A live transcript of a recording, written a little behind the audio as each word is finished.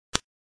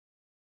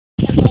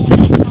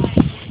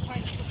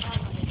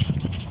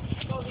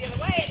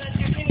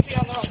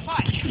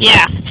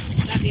Yeah.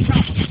 That'd be a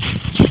problem.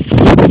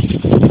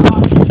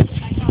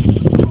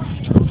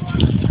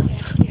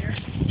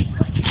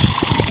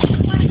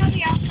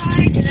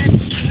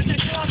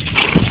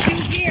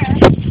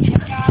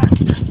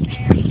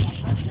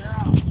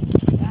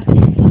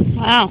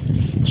 Wow.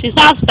 She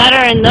stops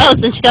better in those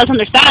than she does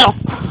under saddle.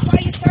 That's why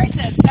you start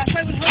this. That's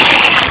why when we're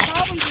having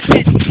problems with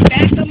it, you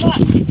back them up.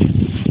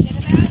 Get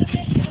them out of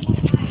it, get them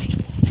online.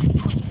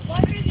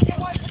 One reason you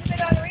want to put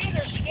it on the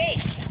reader is the gate.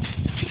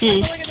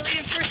 Look at the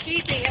reader first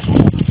gate thing. That's on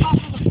the top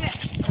of the pit.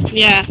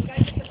 Yeah. You got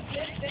to get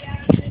the bit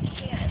out of it, you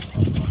can.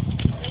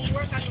 Then you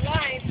work on the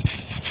line.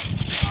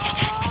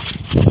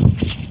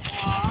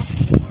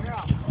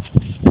 Girl.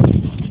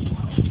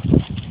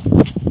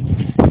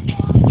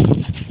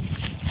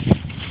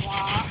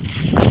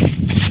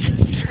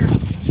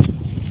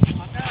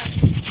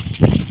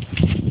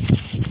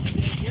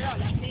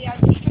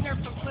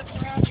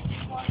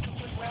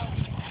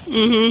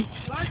 Mhm.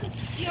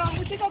 You know,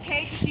 which is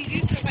okay because she's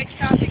used to like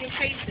stopping and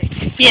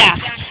chasing. Yeah.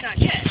 That's not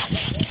good.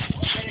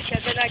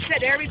 And like I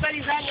said,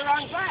 everybody's on the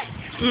wrong side.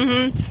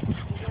 Mhm.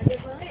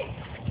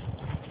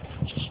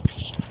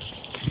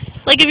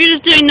 Like if you're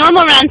just doing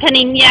normal round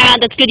penning, yeah,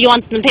 that's good. You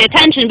want them to pay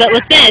attention, but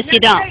with this, you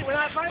don't. Right.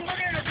 Well, if I'm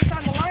looking at this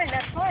on the line,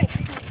 that's fine.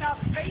 She can stop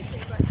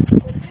spacing, but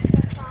with this,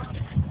 that's fine.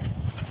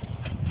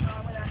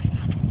 I'm gonna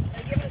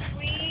give it a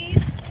squeeze.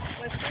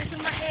 Let's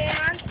loosen my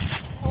hand.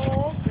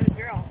 Hold. Good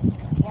girl.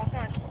 Walk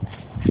on.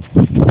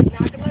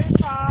 Not gonna let her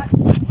spot.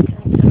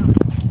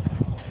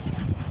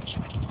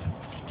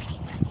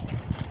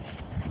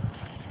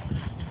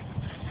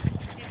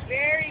 She's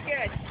very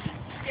good.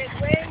 She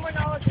has way more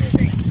knowledge than you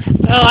think.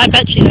 Oh, I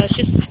bet she does.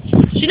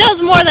 She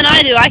knows more than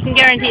I do. I can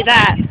guarantee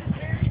that.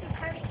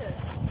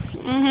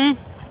 Mhm.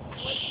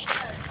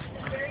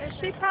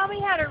 She probably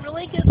had a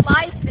really good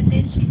life, and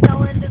then she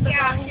fell into the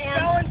wrong hands.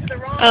 Fell into the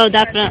wrong Oh,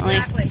 definitely.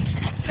 Exactly.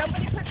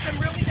 Somebody put some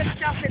really good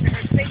stuff in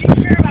her. They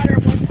didn't care about her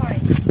at one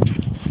time.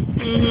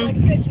 Mhm.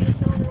 Like good, she was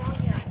still in the wrong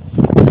hands.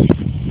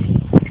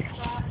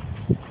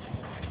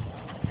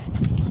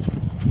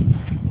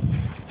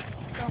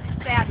 So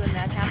sad when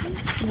that happens.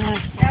 Yeah.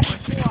 That was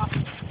too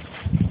often.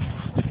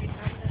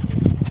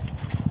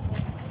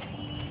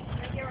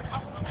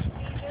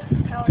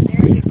 Oh,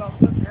 there you go,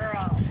 good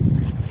girl.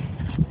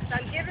 So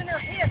I'm giving her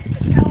hips to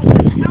tell her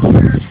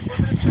we're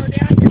going to slow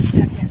down here a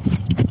second.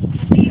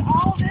 See,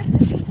 all this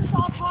is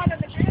all taught on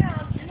the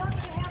ground. You're not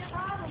going to have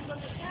problems on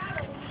the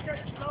saddle when you start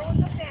slowing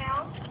them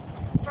down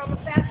from a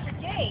faster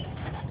gait.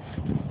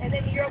 And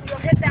then you'll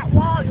hit that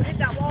wall. You'll hit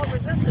that wall of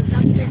resistance.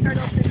 That's when they start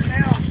opening them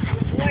out to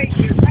avoid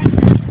your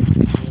pressure.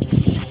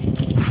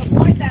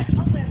 Avoid that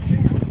upland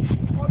ground.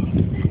 Or you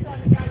can sit on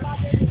the ground a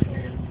lot better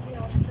than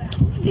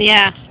the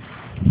Yeah.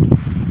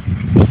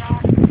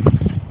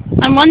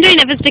 I'm wondering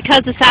if it's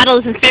because the saddle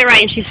isn't fit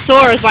right and she's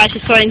sore, is why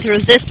she's starting to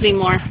resist me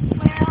more. Well,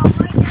 my guess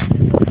is,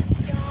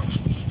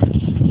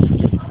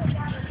 probably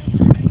got her knee,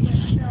 but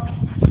still,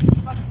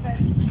 much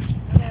better.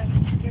 And then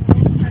give her a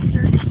little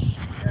pressure.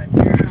 Good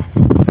girl.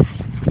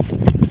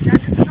 Now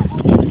just gonna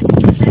hold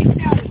it straight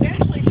down.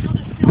 Eventually, she'll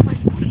just feel my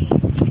squeeze.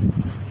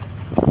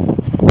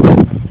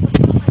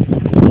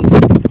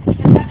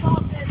 And that's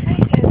all it's gonna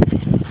take is,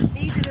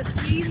 need you to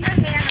squeeze my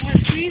hand. I'm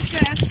gonna squeeze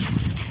this.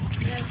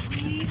 And then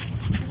squeeze.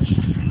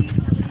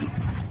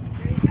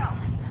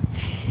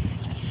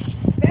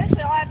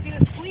 Eventually, all I have to do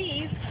is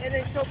squeeze, and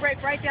then she'll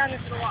break right down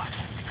into the water.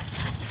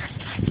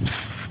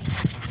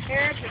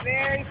 Parents are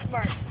very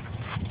smart.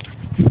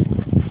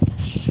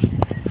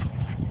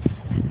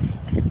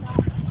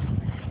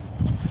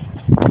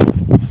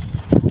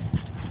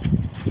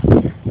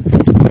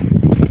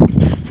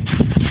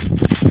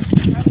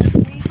 I'm going to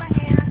squeeze my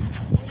hand.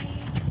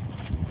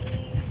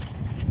 Squeeze.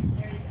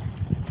 There you go.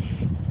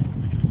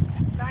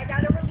 So I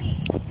got to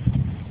release.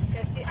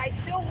 I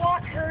still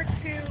want her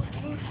to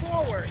move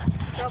forward.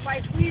 So if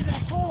I squeeze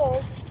and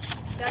pull,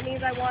 that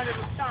means I want her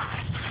to stop.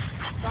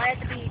 So I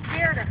have to be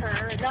fair to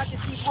her and not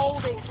just keep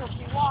holding until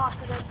she walks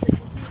and then she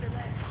can see the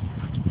leg.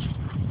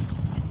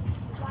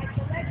 It's like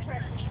the leg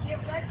pressure. You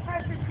give leg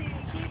pressure till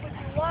you keep what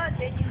you want,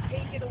 then you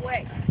take it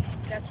away.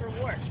 That's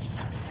reward.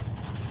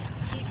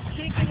 Keep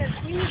kicking and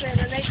squeezing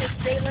and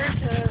they learn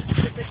to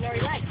ignore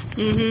your legs.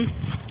 Mhm.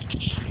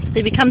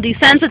 They become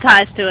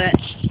desensitized to it.